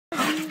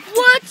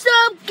What's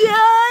up,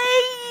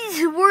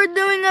 guys? We're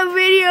doing a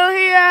video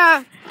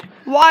here.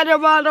 Water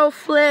bottle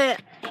flip.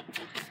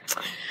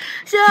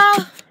 So,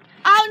 I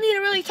don't need to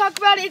really talk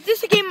about it. It's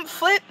just a game of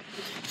flip.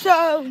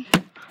 So,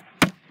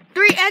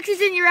 3 X's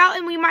and you're out,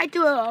 and we might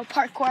do a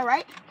parkour,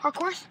 right?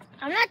 Parkours?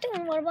 I'm not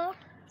doing water bottle.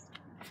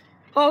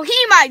 Oh,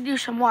 he might do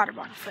some water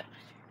bottle flip.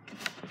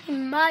 He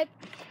might.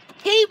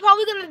 He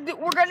probably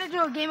we're gonna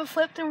do a game of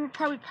flip, then we're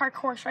probably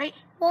parkours, right?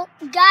 Well,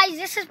 guys,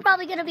 this is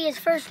probably gonna be his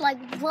first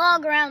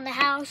vlog around the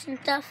house and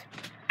stuff.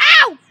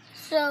 Ow!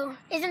 So,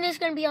 isn't this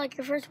gonna be your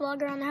first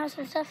vlog around the house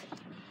and stuff?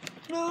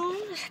 No,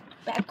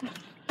 back.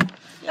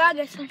 Yeah, I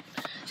guess so.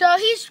 So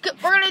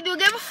we're gonna do a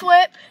game of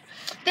flip,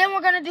 then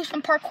we're gonna do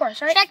some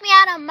parkours, right? Check me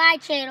out on my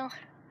channel.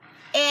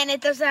 And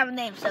it doesn't have a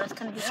name, so it's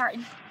gonna be hard.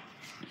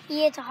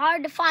 Yeah, it's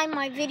hard to find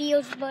my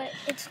videos, but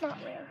it's not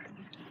rare.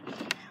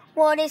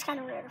 Well, it is kind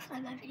of rare to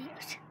find my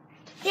videos.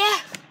 Yeah.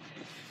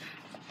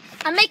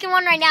 I'm making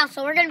one right now,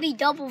 so we're gonna be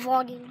double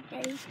vlogging.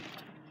 Ready?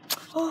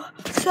 Oh,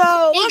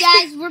 so hey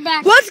guys, we're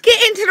back. Let's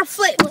get into the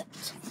flip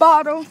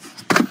bottle.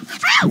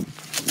 Ow!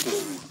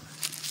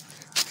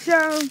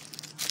 So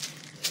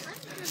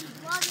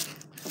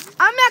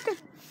I'm not gonna.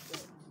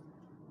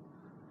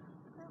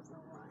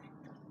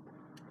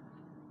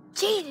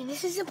 Jaden,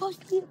 this is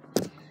supposed to be.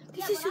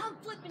 I'm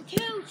flipping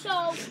too,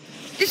 so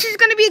This is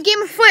gonna be a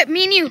game of flip,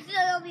 me and you. this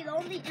will be the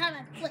only time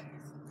I flip.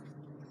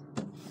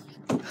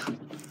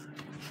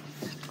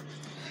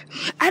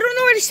 I don't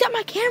know where to set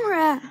my camera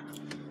at.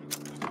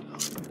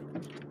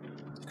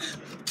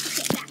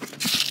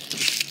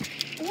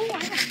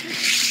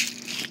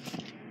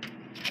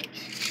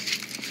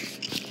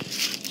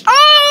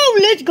 Oh,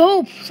 let's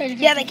go.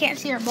 Yeah, they can't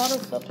see our bottle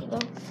filter though.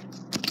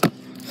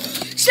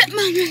 Set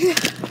mine right here.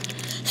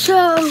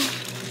 So,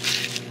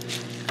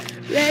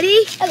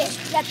 ready? Okay,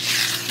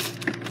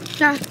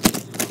 Now,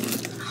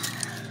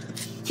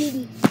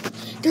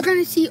 they're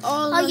gonna see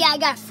all. Oh yeah, I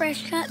got a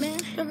fresh cut, man.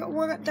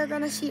 They're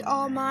gonna see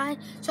all mine.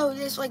 So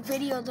this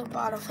video the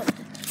bottle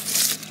flipping.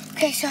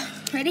 Okay, so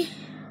ready?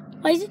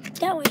 Why is it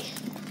that way?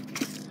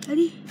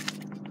 Ready?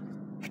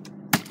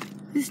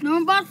 There's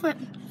no bottle flip.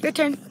 Your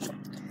turn.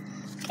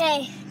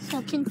 Okay, so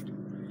I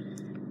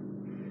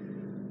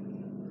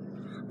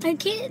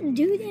can't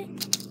do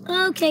that.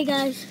 Okay,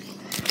 guys.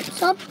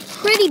 So I'm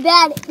pretty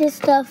bad at this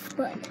stuff,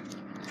 but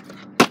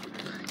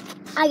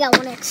I got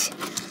 1X.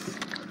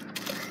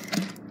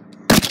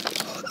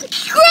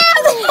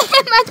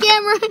 Grab my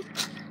camera.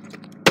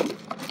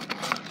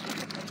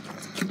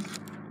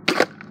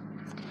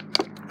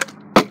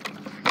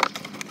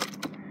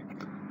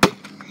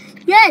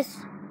 Yes.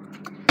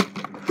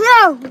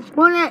 No,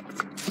 1X.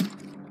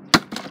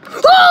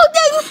 Oh,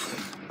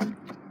 dang!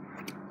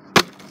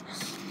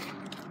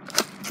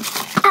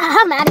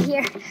 I'm out of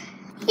here.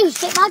 You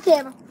hit my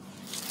camera.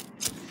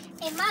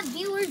 And my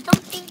viewers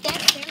don't think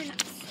that's very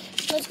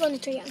nice. Let's go in the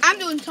tree. I'm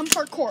doing some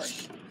parkour.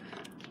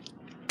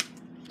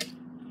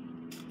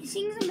 It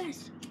seems the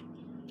best.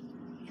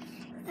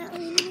 I'm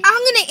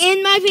gonna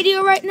end my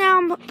video right now.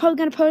 I'm probably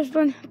gonna post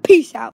one. Peace out.